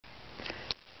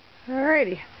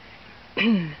Alrighty.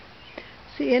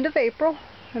 It's the end of April,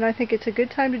 and I think it's a good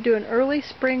time to do an early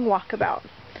spring walkabout.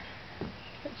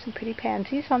 Got some pretty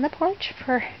pansies on the porch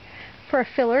for a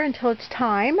filler until it's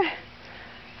time.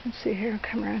 Let's see here,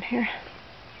 come around here.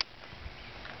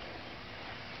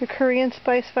 The Korean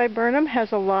Spice Viburnum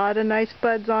has a lot of nice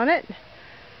buds on it.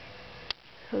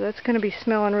 So that's going to be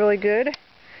smelling really good.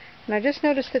 And I just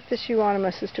noticed that this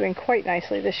euonymus is doing quite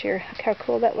nicely this year. Look how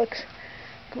cool that looks.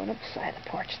 Going up the side of the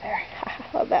porch there.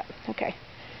 Love that. Okay.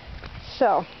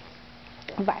 So,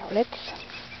 violets.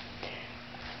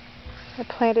 I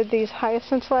planted these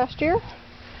hyacinths last year.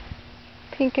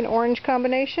 Pink and orange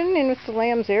combination in with the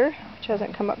lamb's ear, which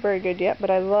hasn't come up very good yet, but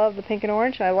I love the pink and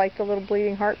orange, and I like the little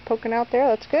bleeding heart poking out there.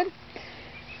 That's good.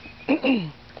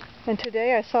 And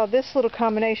today I saw this little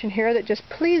combination here that just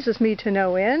pleases me to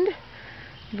no end.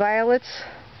 Violets,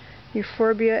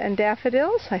 euphorbia, and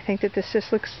daffodils. I think that this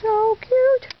just looks so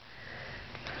cute.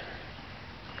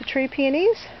 The tree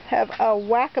peonies have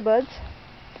wackabuds.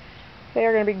 They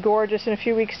are going to be gorgeous in a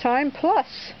few weeks' time.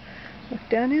 Plus, look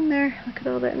down in there. Look at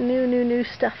all that new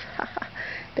stuff.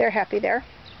 They're happy there.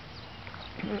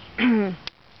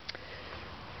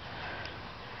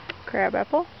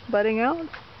 Crabapple budding out.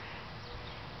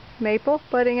 Maple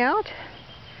budding out.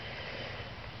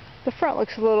 The front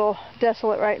looks a little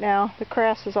desolate right now. The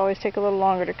crasses always take a little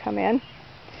longer to come in.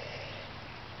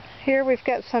 Here we've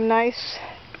got some nice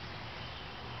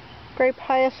grape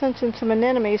hyacinths and some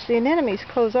anemones. The anemones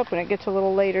close up when it gets a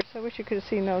little later, so I wish you could have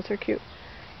seen those. They're cute.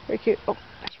 Very cute. Oh,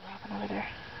 there's a robin over there.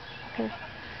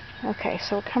 Okay,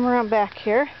 so we'll come around back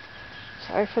here.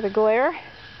 Sorry for the glare.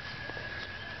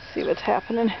 See what's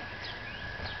happening.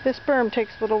 This berm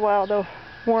takes a little while to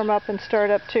warm up and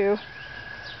start up too.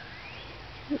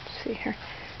 Let's see here.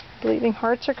 Bleeding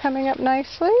hearts are coming up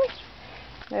nicely.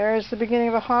 There's the beginning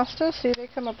of a hosta. See, they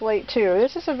come up late too.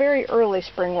 This is a very early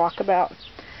spring walkabout.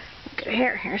 Look at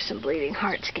here. Here's some bleeding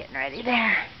hearts getting ready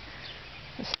there.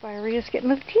 The spirea's getting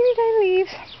the teeny tiny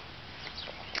leaves.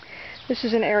 This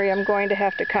is an area I'm going to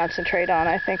have to concentrate on.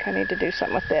 I think I need to do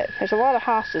something with it. There's a lot of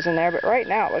hostas in there, but right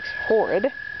now it looks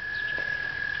horrid.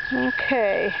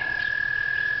 Okay.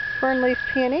 Fernleaf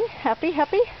peony. Happy.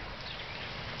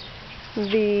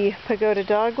 The pagoda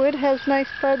dogwood has nice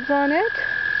buds on it.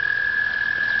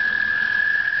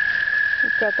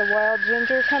 We've got the wild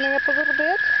ginger coming up a little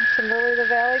bit. Some lily of the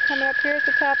valley coming up here at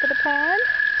the top of the pond.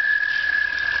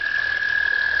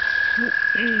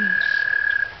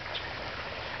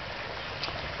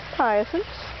 Hyacinths.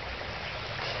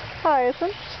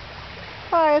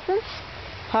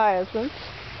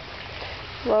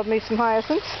 Love me some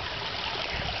hyacinths.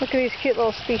 Look at these cute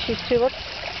little species tulips.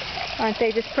 Aren't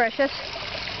they just precious?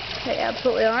 They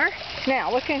absolutely are. Now,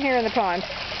 look in here in the pond.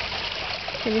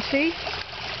 Can you see?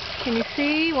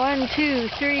 1, 2,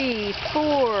 3,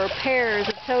 4 pairs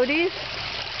of toadies.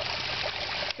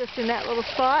 Just in that little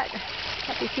spot.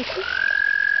 Happy fishy.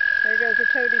 There goes the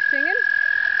toady singing.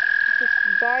 This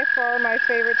is by far my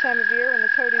favorite time of year when the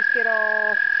toadies get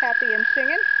all happy and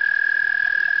singing.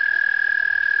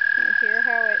 You hear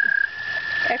how it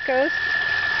echoes.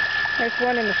 There's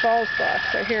one in the falls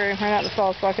box. I hear him, or not the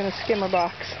falls box, in the skimmer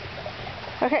box.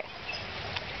 Okay.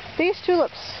 These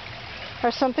tulips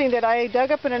are something that I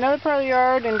dug up in another part of the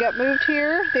yard and got moved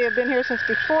here. They have been here since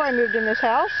before I moved in this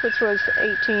house, which was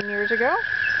 18 years ago.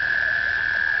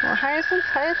 More hyacinths.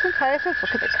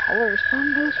 Look at the colors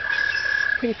on those.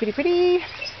 Pretty.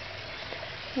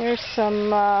 There's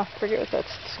some, forget what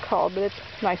that's called, but it's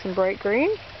nice and bright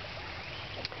green.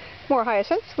 More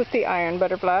hyacinths with the iron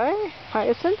butterfly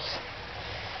hyacinths.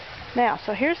 Now,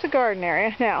 so here's the garden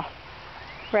area. Now,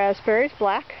 raspberries,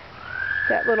 black.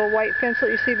 That little white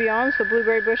fencelet you see beyond is the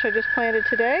blueberry bush I just planted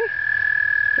today.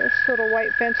 This little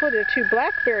white fencelet are 2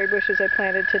 blackberry bushes I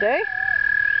planted today.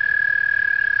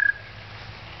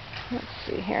 Let's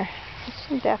see here.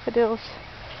 Some daffodils.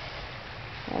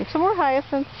 And some more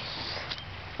hyacinths.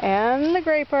 And the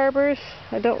grape arbors.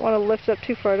 I don't want to lift up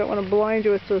too far. I don't want to blind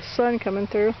you with the sun coming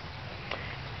through.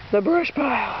 The brush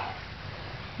pile.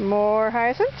 More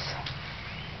hyacinths.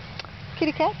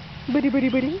 Kitty cat. Buddy.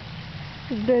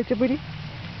 That's a buddy.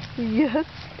 Yes.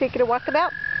 Taking a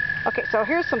walkabout. Okay, so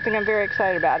here's something I'm very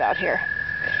excited about out here.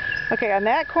 Okay, on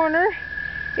that corner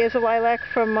is a lilac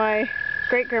from my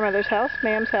great-grandmother's house,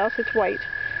 Mam's house. It's white.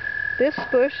 This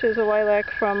bush is a lilac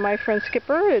from my friend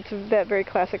Skipper. It's that very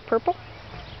classic purple.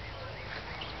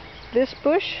 This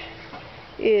bush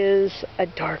is a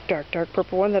dark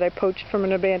purple one that I poached from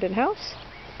an abandoned house.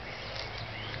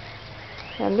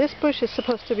 And this bush is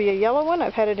supposed to be a yellow one.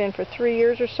 I've had it in for 3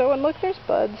 years or so, and look, there's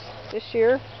buds. This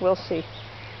year, we'll see.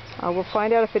 We'll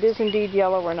find out if it is indeed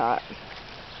yellow or not.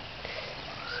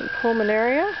 Some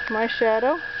pulmonaria, my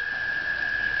shadow.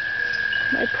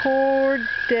 My poor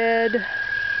dead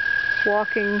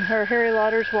Harry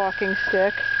Lauder's walking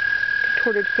stick.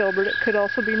 Contorted filbert, it could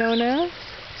also be known as.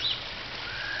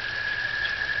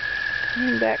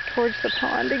 Coming back towards the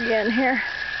pond again here.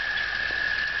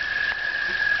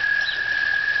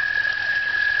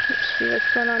 Let's see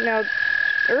what's going on now.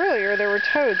 Earlier there were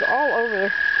toads all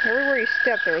over. Everywhere you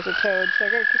step there was a toad, so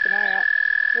I gotta keep an eye out.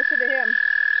 Listen to him.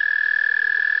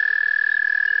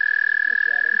 Look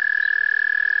at him.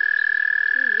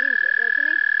 He means it, doesn't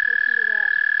he? Listen to that.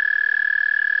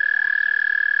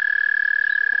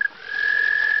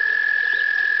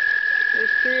 There's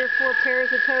 3 or 4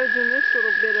 pairs of toads in this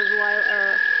little bit of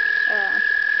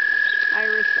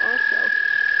iris also.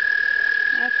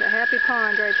 That's a happy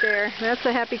pond right there. That's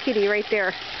a happy kitty right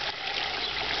there.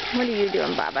 What are you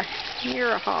doing, Baba?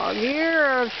 You're a hog.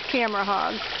 You're a camera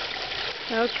hog.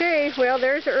 Okay, well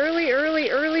there's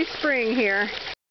early spring here.